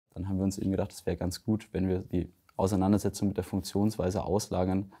dann haben wir uns eben gedacht, es wäre ganz gut, wenn wir die Auseinandersetzung mit der Funktionsweise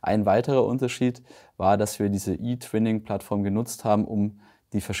auslagern. Ein weiterer Unterschied war, dass wir diese E-Twinning-Plattform genutzt haben, um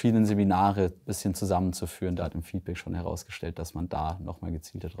die verschiedenen Seminare ein bisschen zusammenzuführen. Da hat im Feedback schon herausgestellt, dass man da nochmal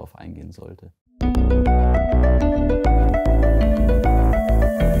gezielter drauf eingehen sollte.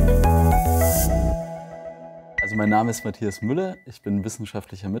 Also mein Name ist Matthias Müller, ich bin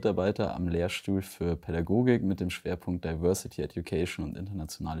wissenschaftlicher Mitarbeiter am Lehrstuhl für Pädagogik mit dem Schwerpunkt Diversity Education und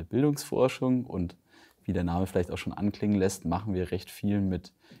internationale Bildungsforschung. Und wie der Name vielleicht auch schon anklingen lässt, machen wir recht viel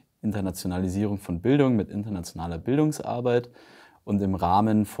mit Internationalisierung von Bildung, mit internationaler Bildungsarbeit. Und im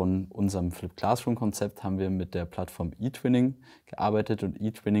Rahmen von unserem Flipped Classroom-Konzept haben wir mit der Plattform eTwinning gearbeitet. Und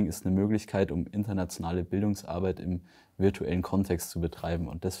eTwinning ist eine Möglichkeit, um internationale Bildungsarbeit im virtuellen Kontext zu betreiben.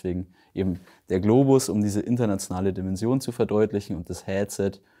 Und deswegen eben der Globus, um diese internationale Dimension zu verdeutlichen, und das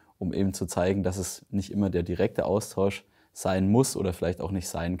Headset, um eben zu zeigen, dass es nicht immer der direkte Austausch sein muss oder vielleicht auch nicht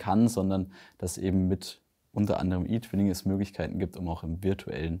sein kann, sondern dass eben mit unter anderem eTwinning es Möglichkeiten gibt, um auch im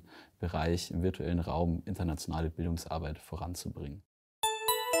virtuellen Bereich, im virtuellen Raum internationale Bildungsarbeit voranzubringen.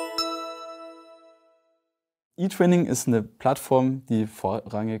 eTwinning ist eine Plattform, die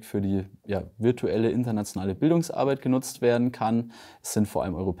vorrangig für die virtuelle internationale Bildungsarbeit genutzt werden kann. Es sind vor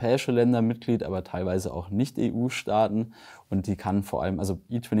allem europäische Länder Mitglied, aber teilweise auch Nicht-EU-Staaten. Und die kann vor allem, also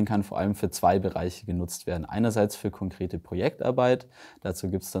eTwinning kann vor allem für zwei Bereiche genutzt werden. Einerseits für konkrete Projektarbeit. Dazu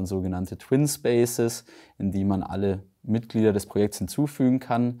gibt es dann sogenannte Twin Spaces, in die man alle Mitglieder des Projekts hinzufügen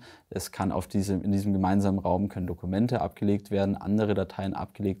kann. Es kann in diesem gemeinsamen Raum können Dokumente abgelegt werden, andere Dateien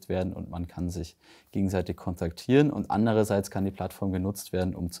abgelegt werden und man kann sich gegenseitig kontaktieren. Und andererseits kann die Plattform genutzt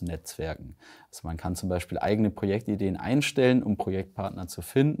werden, um zu netzwerken. Also man kann zum Beispiel eigene Projektideen einstellen, um Projektpartner zu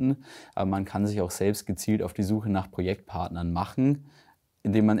finden, aber man kann sich auch selbst gezielt auf die Suche nach Projektpartnern machen,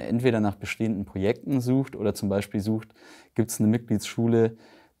 indem man entweder nach bestehenden Projekten sucht oder zum Beispiel sucht, gibt es eine Mitgliedsschule,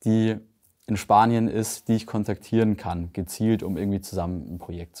 die in Spanien ist, die ich kontaktieren kann, gezielt, um irgendwie zusammen ein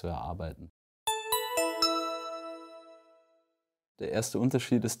Projekt zu erarbeiten. Der erste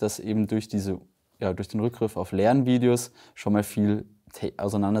Unterschied ist, dass eben durch den Rückgriff auf Lernvideos schon mal viel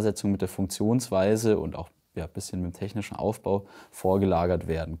Auseinandersetzung mit der Funktionsweise und auch ein bisschen mit dem technischen Aufbau vorgelagert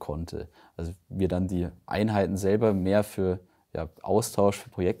werden konnte. Also wir dann die Einheiten selber mehr für Austausch, für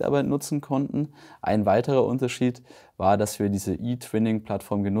Projektarbeit nutzen konnten. Ein weiterer Unterschied war, dass wir diese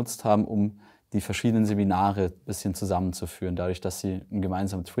eTwinning-Plattform genutzt haben, um die verschiedenen Seminare ein bisschen zusammenzuführen. Dadurch, dass sie einen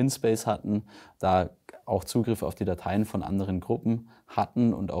gemeinsamen Twin-Space hatten, da auch Zugriff auf die Dateien von anderen Gruppen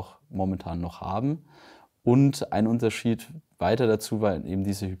hatten und auch momentan noch haben. Und ein Unterschied weiter dazu waren eben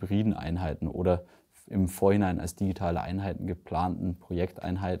diese hybriden Einheiten oder im Vorhinein als digitale Einheiten geplanten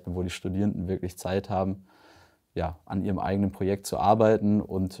Projekteinheiten, wo die Studierenden wirklich Zeit haben, an ihrem eigenen Projekt zu arbeiten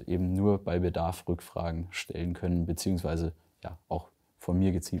und eben nur bei Bedarf Rückfragen stellen können, beziehungsweise auch von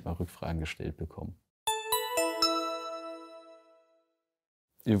mir gezielt mal Rückfragen gestellt bekommen.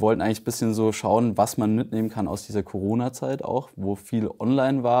 Wir wollten eigentlich ein bisschen so schauen, was man mitnehmen kann aus dieser Corona-Zeit auch, wo viel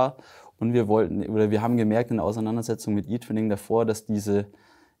online war. Und wir haben gemerkt in der Auseinandersetzung mit eTwinning davor, dass dieses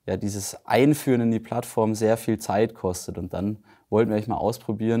Einführen in die Plattform sehr viel Zeit kostet. Und dann wollten wir eigentlich mal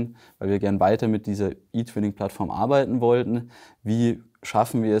ausprobieren, weil wir gern weiter mit dieser eTwinning-Plattform arbeiten wollten. Wie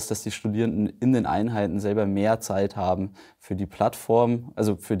schaffen wir es, dass die Studierenden in den Einheiten selber mehr Zeit haben für die Plattform,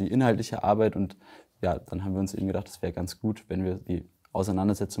 also für die inhaltliche Arbeit? Und dann haben wir uns eben gedacht, es wäre ganz gut, wenn wir die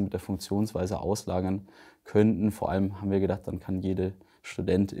Auseinandersetzung mit der Funktionsweise auslagern könnten. Vor allem haben wir gedacht, dann kann jede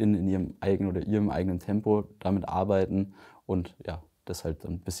Studentin in ihrem eigenen Tempo damit arbeiten und das halt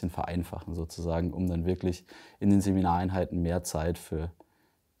ein bisschen vereinfachen sozusagen, um dann wirklich in den Seminareinheiten mehr Zeit für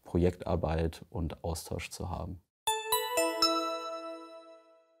Projektarbeit und Austausch zu haben.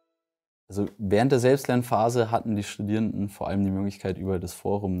 Also während der Selbstlernphase hatten die Studierenden vor allem die Möglichkeit, über das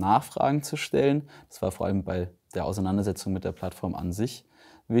Forum Nachfragen zu stellen. Das war vor allem bei der Auseinandersetzung mit der Plattform an sich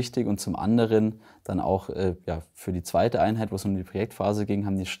wichtig. Und zum anderen dann auch für die zweite Einheit, wo es um die Projektphase ging,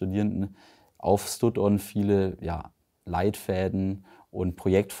 haben die Studierenden auf StudOn viele Leitfäden und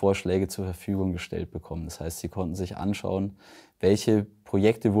Projektvorschläge zur Verfügung gestellt bekommen. Das heißt, sie konnten sich anschauen, welche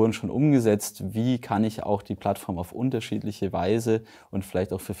Projekte wurden schon umgesetzt, wie kann ich auch die Plattform auf unterschiedliche Weise und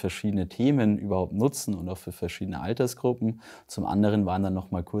vielleicht auch für verschiedene Themen überhaupt nutzen und auch für verschiedene Altersgruppen. Zum anderen waren dann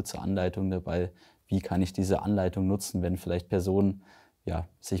nochmal kurze Anleitungen dabei, wie kann ich diese Anleitung nutzen, wenn vielleicht Personen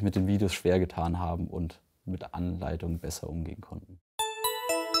sich mit den Videos schwer getan haben und mit Anleitungen besser umgehen konnten.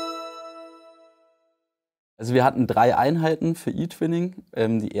 Also wir hatten 3 Einheiten für eTwinning.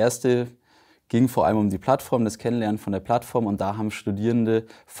 Die erste ging vor allem um die Plattform, das Kennenlernen von der Plattform, und da haben Studierende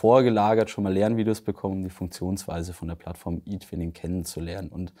vorgelagert schon mal Lernvideos bekommen, um die Funktionsweise von der Plattform eTwinning kennenzulernen.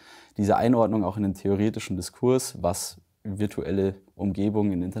 Und diese Einordnung auch in den theoretischen Diskurs, was virtuelle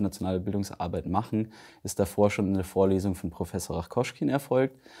Umgebung in internationale Bildungsarbeit machen, ist davor schon eine Vorlesung von Professor Rachkoschkin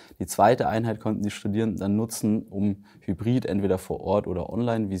erfolgt. Die zweite Einheit konnten die Studierenden dann nutzen, um hybrid, entweder vor Ort oder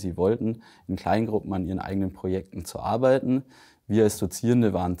online, wie sie wollten, in Kleingruppen an ihren eigenen Projekten zu arbeiten. Wir als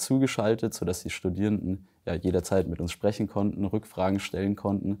Dozierende waren zugeschaltet, sodass die Studierenden ja jederzeit mit uns sprechen konnten, Rückfragen stellen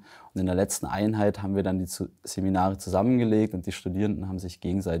konnten. Und in der letzten Einheit haben wir dann die Seminare zusammengelegt und die Studierenden haben sich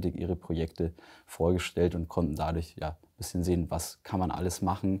gegenseitig ihre Projekte vorgestellt und konnten dadurch ja ein bisschen sehen, was kann man alles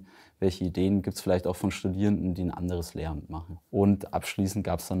machen, welche Ideen gibt es vielleicht auch von Studierenden, die ein anderes Lehramt machen. Und abschließend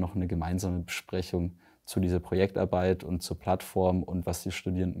gab es dann noch eine gemeinsame Besprechung zu dieser Projektarbeit und zur Plattform und was die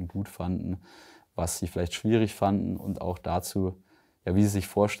Studierenden gut fanden, was sie vielleicht schwierig fanden und auch dazu, ja, wie sie sich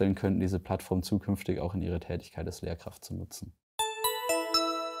vorstellen könnten, diese Plattform zukünftig auch in ihrer Tätigkeit als Lehrkraft zu nutzen.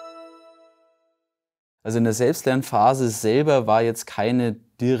 Also in der Selbstlernphase selber war jetzt keine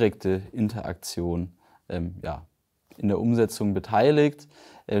direkte Interaktion in der Umsetzung beteiligt.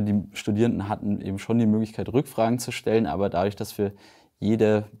 Die Studierenden hatten eben schon die Möglichkeit, Rückfragen zu stellen, aber dadurch, dass wir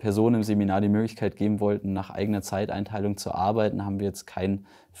jeder Person im Seminar die Möglichkeit geben wollten, nach eigener Zeiteinteilung zu arbeiten, haben wir jetzt keinen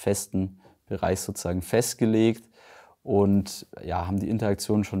festen Bereich sozusagen festgelegt und ja, haben die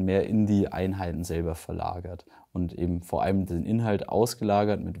Interaktion schon mehr in die Einheiten selber verlagert und eben vor allem den Inhalt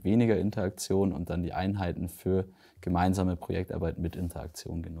ausgelagert mit weniger Interaktion und dann die Einheiten für gemeinsame Projektarbeit mit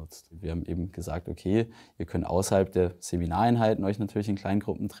Interaktion genutzt. Wir haben eben gesagt, okay, ihr könnt außerhalb der Seminareinheiten euch natürlich in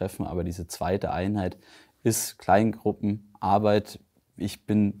Kleingruppen treffen, aber diese zweite Einheit ist Kleingruppenarbeit. Ich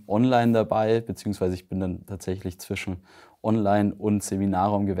bin online dabei, beziehungsweise ich bin dann tatsächlich zwischen Online- und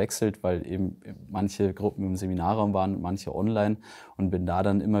Seminarraum gewechselt, weil eben manche Gruppen im Seminarraum waren und manche online und bin da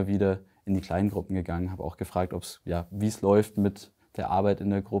dann immer wieder in die Kleingruppen gegangen, habe auch gefragt, wie es läuft mit der Arbeit in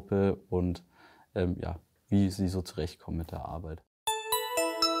der Gruppe und wie sie so zurechtkommen mit der Arbeit.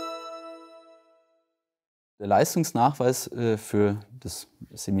 Der Leistungsnachweis für das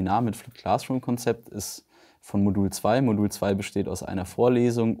Seminar mit Flipped Classroom-Konzept ist von Modul 2. Modul 2 besteht aus einer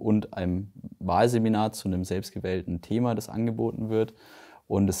Vorlesung und einem Wahlseminar zu einem selbstgewählten Thema, das angeboten wird.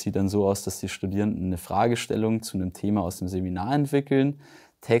 Und es sieht dann so aus, dass die Studierenden eine Fragestellung zu einem Thema aus dem Seminar entwickeln,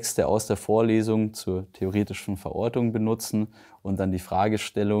 Texte aus der Vorlesung zur theoretischen Verortung benutzen und dann die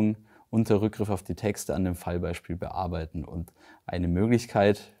Fragestellung unter Rückgriff auf die Texte an dem Fallbeispiel bearbeiten. Und eine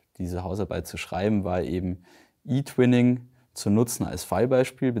Möglichkeit, diese Hausarbeit zu schreiben, war eben E-Twinning zu nutzen als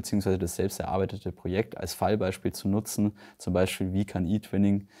Fallbeispiel, beziehungsweise das selbst erarbeitete Projekt als Fallbeispiel zu nutzen. Zum Beispiel, wie kann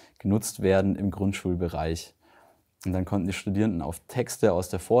E-Twinning genutzt werden im Grundschulbereich. Und dann konnten die Studierenden auf Texte aus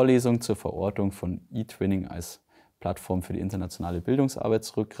der Vorlesung zur Verortung von E-Twinning als Plattform für die internationale Bildungsarbeit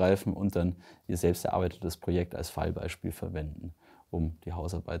zurückgreifen und dann ihr selbst erarbeitetes Projekt als Fallbeispiel verwenden, um die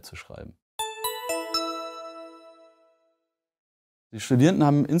Hausarbeit zu schreiben. Die Studierenden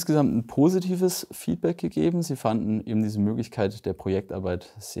haben insgesamt ein positives Feedback gegeben. Sie fanden eben diese Möglichkeit der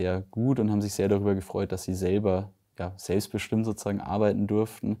Projektarbeit sehr gut und haben sich sehr darüber gefreut, dass sie selber selbstbestimmt sozusagen arbeiten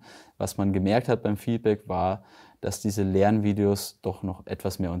durften. Was man gemerkt hat beim Feedback war, dass diese Lernvideos doch noch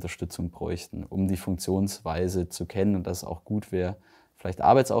etwas mehr Unterstützung bräuchten, um die Funktionsweise zu kennen und dass es auch gut wäre, vielleicht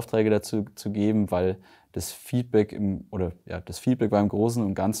Arbeitsaufträge dazu zu geben, weil das Feedback war im Großen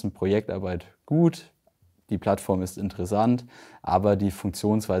und Ganzen Projektarbeit gut. Die Plattform ist interessant, aber die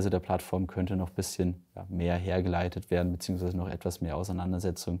Funktionsweise der Plattform könnte noch ein bisschen mehr hergeleitet werden, beziehungsweise noch etwas mehr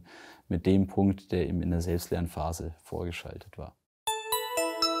Auseinandersetzung mit dem Punkt, der eben in der Selbstlernphase vorgeschaltet war.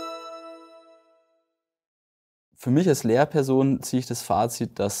 Für mich als Lehrperson ziehe ich das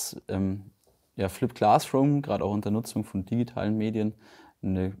Fazit, dass Flipped Classroom, gerade auch unter Nutzung von digitalen Medien,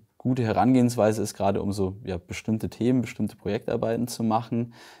 eine gute Herangehensweise ist, gerade um so bestimmte Themen, bestimmte Projektarbeiten zu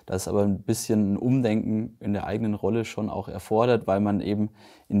machen. Das aber ein bisschen ein Umdenken in der eigenen Rolle schon auch erfordert, weil man eben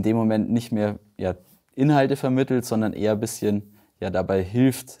in dem Moment nicht mehr Inhalte vermittelt, sondern eher ein bisschen dabei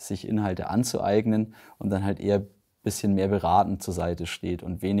hilft, sich Inhalte anzueignen und dann halt eher ein bisschen mehr beratend zur Seite steht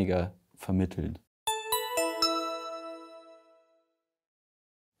und weniger vermittelnd.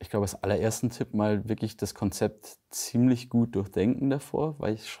 Ich glaube, als allerersten Tipp mal wirklich das Konzept ziemlich gut durchdenken davor,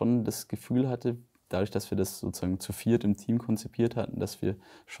 weil ich schon das Gefühl hatte, dadurch, dass wir das sozusagen zu viert im Team konzipiert hatten, dass wir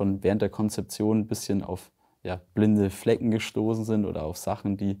schon während der Konzeption ein bisschen auf blinde Flecken gestoßen sind oder auf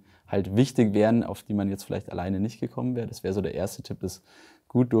Sachen, die halt wichtig wären, auf die man jetzt vielleicht alleine nicht gekommen wäre. Das wäre so der erste Tipp, ist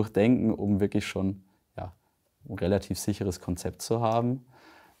gut durchdenken, um wirklich schon ein relativ sicheres Konzept zu haben.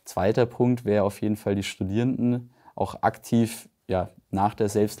 Zweiter Punkt wäre auf jeden Fall, die Studierenden auch aktiv nach der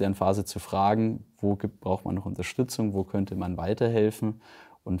Selbstlernphase zu fragen, wo braucht man noch Unterstützung, wo könnte man weiterhelfen.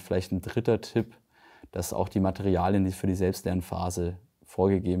 Und vielleicht ein dritter Tipp, dass auch die Materialien, die für die Selbstlernphase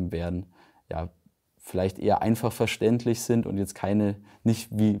vorgegeben werden, vielleicht eher einfach verständlich sind und jetzt nicht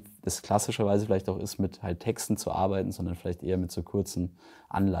wie das klassischerweise vielleicht auch ist, mit halt Texten zu arbeiten, sondern vielleicht eher mit so kurzen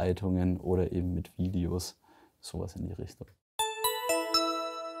Anleitungen oder eben mit Videos, sowas in die Richtung.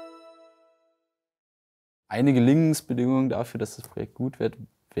 Eine Gelingensbedingung dafür, dass das Projekt gut wird,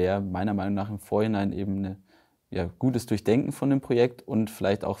 wäre meiner Meinung nach im Vorhinein eben ein gutes Durchdenken von dem Projekt und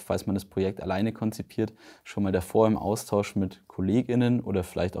vielleicht auch, falls man das Projekt alleine konzipiert, schon mal davor im Austausch mit KollegInnen oder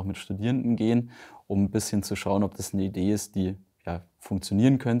vielleicht auch mit Studierenden gehen, um ein bisschen zu schauen, ob das eine Idee ist, die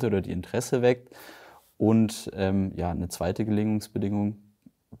funktionieren könnte oder die Interesse weckt. Und eine zweite Gelingensbedingung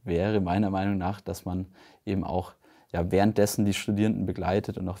wäre meiner Meinung nach, dass man eben auch währenddessen die Studierenden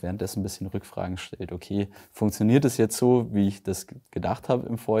begleitet und auch währenddessen ein bisschen Rückfragen stellt. Okay, funktioniert es jetzt so, wie ich das gedacht habe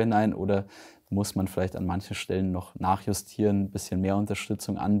im Vorhinein, oder muss man vielleicht an manchen Stellen noch nachjustieren, ein bisschen mehr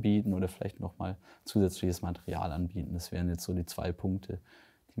Unterstützung anbieten oder vielleicht nochmal zusätzliches Material anbieten? Das wären jetzt so die 2 Punkte,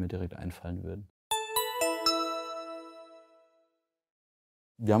 die mir direkt einfallen würden.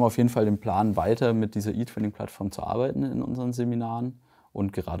 Wir haben auf jeden Fall den Plan, weiter mit dieser E-Training-Plattform zu arbeiten in unseren Seminaren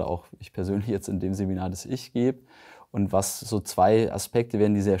und gerade auch ich persönlich jetzt in dem Seminar, das ich gebe. Und was so 2 Aspekte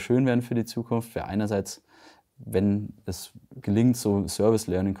wären, die sehr schön wären für die Zukunft, wäre einerseits, wenn es gelingt, so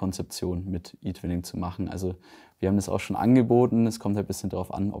Service-Learning-Konzeption mit E-Twinning zu machen. Also wir haben das auch schon angeboten, es kommt halt ein bisschen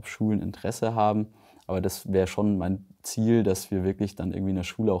darauf an, ob Schulen Interesse haben, aber das wäre schon mein Ziel, dass wir wirklich dann irgendwie in der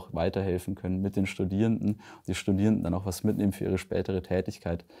Schule auch weiterhelfen können mit den Studierenden, die Studierenden dann auch was mitnehmen für ihre spätere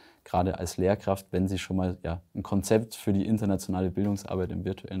Tätigkeit, gerade als Lehrkraft, wenn sie schon mal ein Konzept für die internationale Bildungsarbeit im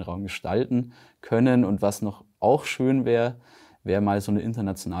virtuellen Raum gestalten können. Und was noch auch schön wäre, wäre mal so eine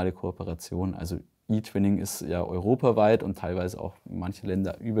internationale Kooperation. Also E-Twinning ist ja europaweit und teilweise auch manche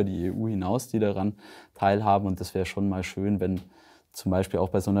Länder über die EU hinaus, die daran teilhaben. Und das wäre schon mal schön, wenn zum Beispiel auch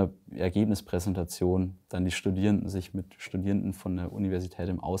bei so einer Ergebnispräsentation dann die Studierenden sich mit Studierenden von der Universität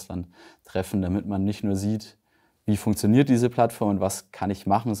im Ausland treffen, damit man nicht nur sieht, wie funktioniert diese Plattform und was kann ich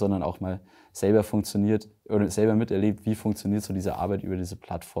machen, sondern auch mal selber miterlebt, wie funktioniert so diese Arbeit über diese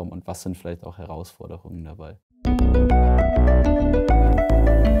Plattform und was sind vielleicht auch Herausforderungen dabei.